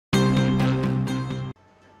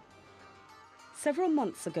Several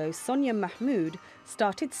months ago, Sonia Mahmood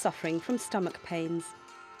started suffering from stomach pains.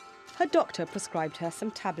 Her doctor prescribed her some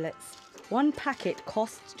tablets. One packet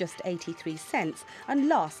costs just 83 cents and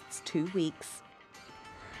lasts 2 weeks.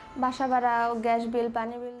 After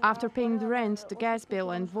paying the rent, the gas bill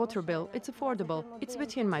and water bill, it's affordable. It's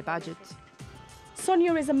within my budget.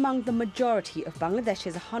 Sonia is among the majority of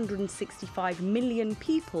Bangladesh's 165 million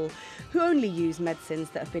people who only use medicines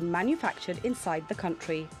that have been manufactured inside the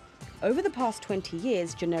country. Over the past 20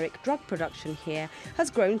 years, generic drug production here has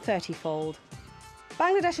grown 30-fold.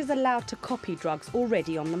 Bangladesh is allowed to copy drugs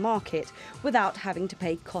already on the market without having to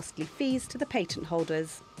pay costly fees to the patent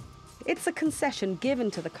holders. It's a concession given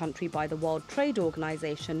to the country by the World Trade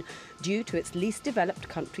Organization due to its least developed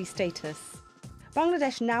country status.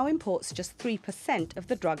 Bangladesh now imports just 3% of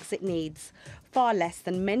the drugs it needs, far less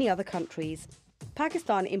than many other countries.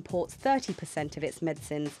 Pakistan imports 30% of its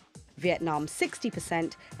medicines, Vietnam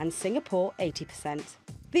 60% and Singapore 80%.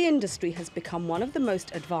 The industry has become one of the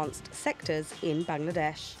most advanced sectors in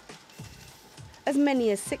Bangladesh. As many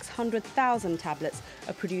as 600,000 tablets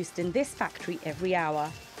are produced in this factory every hour,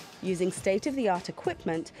 using state-of-the-art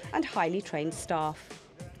equipment and highly trained staff.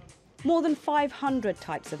 More than 500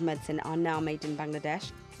 types of medicine are now made in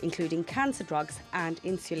Bangladesh, including cancer drugs and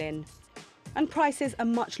insulin. And prices are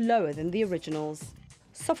much lower than the originals.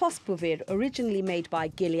 Sofosbuvir, originally made by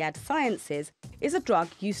Gilead Sciences, is a drug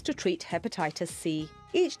used to treat hepatitis C.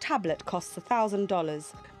 Each tablet costs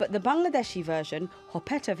 $1,000, but the Bangladeshi version,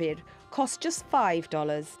 Hopetavir, costs just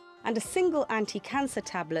 $5. And a single anti-cancer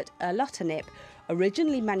tablet, erlotinib,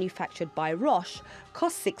 originally manufactured by Roche,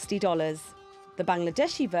 costs $60. The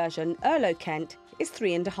Bangladeshi version, Erlokent, is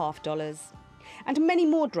 $3.50. And many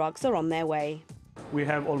more drugs are on their way. We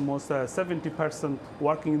have almost 70%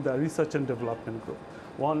 working in the research and development group.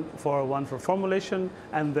 One for formulation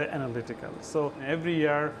and the analytical. So every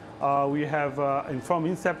year we have, from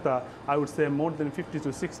Incepta, I would say more than 50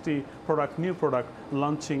 to 60 new product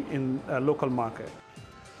launching in local market.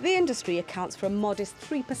 The industry accounts for a modest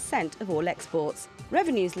 3% of all exports.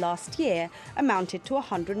 Revenues last year amounted to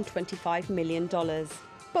 $125 million.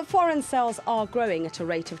 But foreign sales are growing at a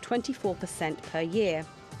rate of 24% per year,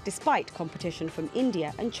 despite competition from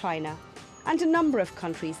India and China. And a number of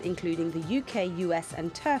countries, including the UK, US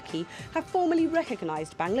and Turkey, have formally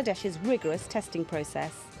recognised Bangladesh's rigorous testing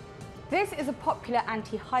process. This is a popular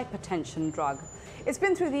anti-hypertension drug. It's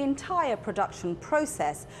been through the entire production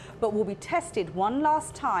process, but will be tested one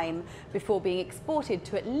last time before being exported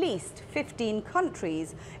to at least 15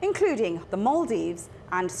 countries, including the Maldives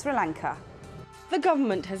and Sri Lanka. The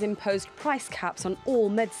government has imposed price caps on all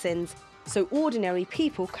medicines, so ordinary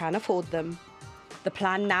people can afford them. The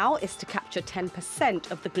plan now is to capture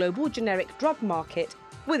 10% of the global generic drug market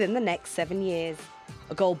within the next 7 years,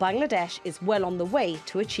 a goal Bangladesh is well on the way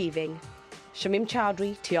to achieving. Shamim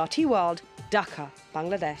Chowdhury, TRT World, Dhaka,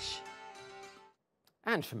 Bangladesh.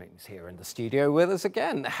 And Shamim's here in the studio with us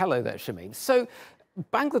again. Hello there, Shamim. So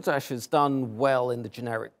Bangladesh has done well in the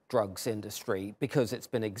generic drugs industry because it's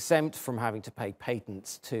been exempt from having to pay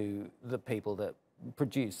patents to the people that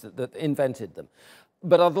that invented them.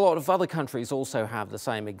 But a lot of other countries also have the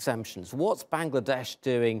same exemptions. What's Bangladesh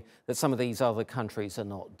doing that some of these other countries are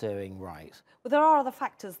not doing right? Well, there are other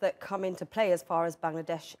factors that come into play as far as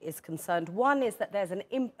Bangladesh is concerned. One is that there's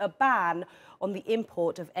a ban on the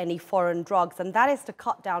import of any foreign drugs, and that is to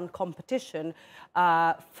cut down competition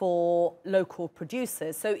for local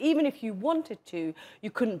producers. So even if you wanted to,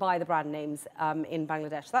 you couldn't buy the brand names in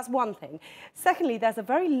Bangladesh. So that's one thing. Secondly, there's a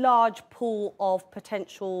very large pool of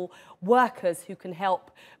potential workers who can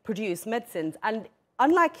help produce medicines. And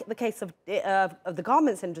unlike the case of the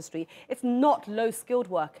garments industry, it's not low-skilled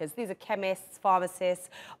workers. These are chemists, pharmacists,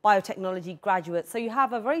 biotechnology graduates. So you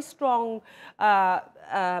have a very strong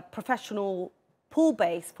professional pool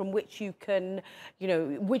base from which you can,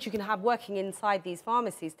 have working inside these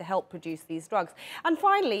pharmacies to help produce these drugs. And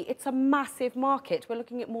finally, it's a massive market. We're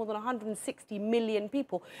looking at more than 160 million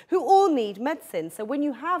people who all need medicine. So when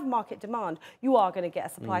you have market demand, you are going to get a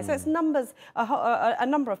supply. So it's numbers. A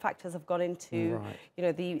number of factors have gone into,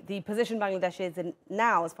 the position Bangladesh is in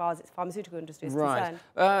now as far as its pharmaceutical industry is concerned.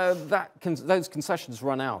 Those concessions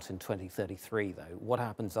run out in 2033, though. What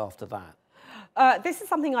happens after that? This is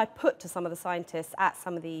something I put to some of the scientists at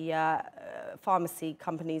some of the pharmacy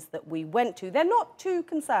companies that we went to, they're not too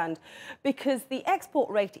concerned because the export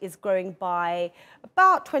rate is growing by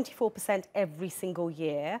about 24% every single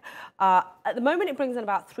year. At the moment, it brings in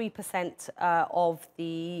about 3% of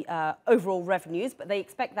the overall revenues, but they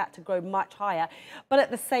expect that to grow much higher. But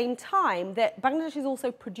at the same time, Bangladesh is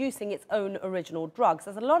also producing its own original drugs.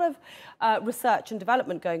 There's a lot of research and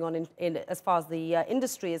development going on in as far as the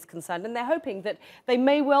industry is concerned, and they're hoping that they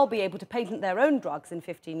may well be able to patent their own drugs in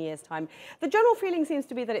 15 years' time. The general feeling seems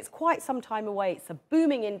to be that it's quite some time away. It's a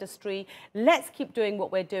booming industry. Let's keep doing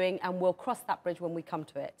what we're doing, and we'll cross that bridge when we come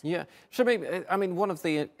to it. Yeah. Shamim, I mean, one of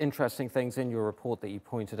the interesting things in your report that you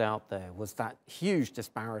pointed out there was that huge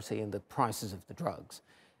disparity in the prices of the drugs.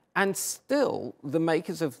 And still, the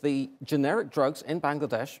makers of the generic drugs in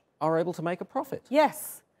Bangladesh are able to make a profit.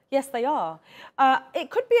 Yes. Yes, they are. It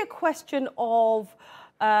could be a question of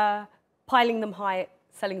piling them high,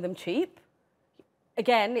 selling them cheap.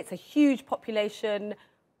 Again, it's a huge population.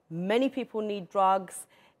 Many people need drugs.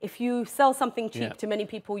 If you sell something cheap to many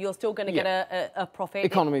people, you're still going to get a profit.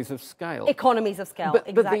 Economies of scale. Economies of scale, but,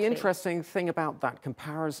 exactly. But the interesting thing about that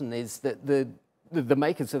comparison is that the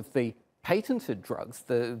makers of the patented drugs,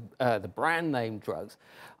 the brand name drugs,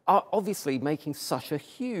 are obviously making such a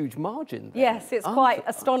huge margin there. Yes, it's quite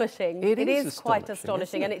astonishing. It is quite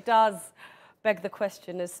astonishing, and it does beg the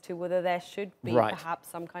question as to whether there should be perhaps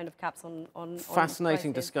some kind of caps on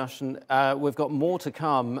Fascinating prices. discussion. We've got more to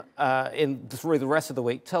come through the rest of the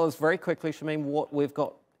week. Tell us very quickly, Shamim, what we've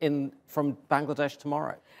got from Bangladesh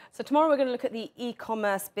tomorrow. So tomorrow we're going to look at the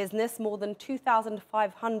e-commerce business. More than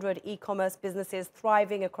 2,500 e-commerce businesses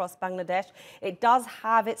thriving across Bangladesh. It does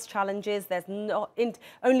have its challenges. There's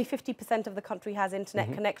only 50% of the country has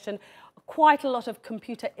internet connection. Quite a lot of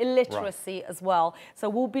computer illiteracy as well. So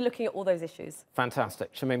we'll be looking at all those issues.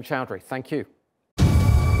 Fantastic. Shamim Chowdhury, thank you.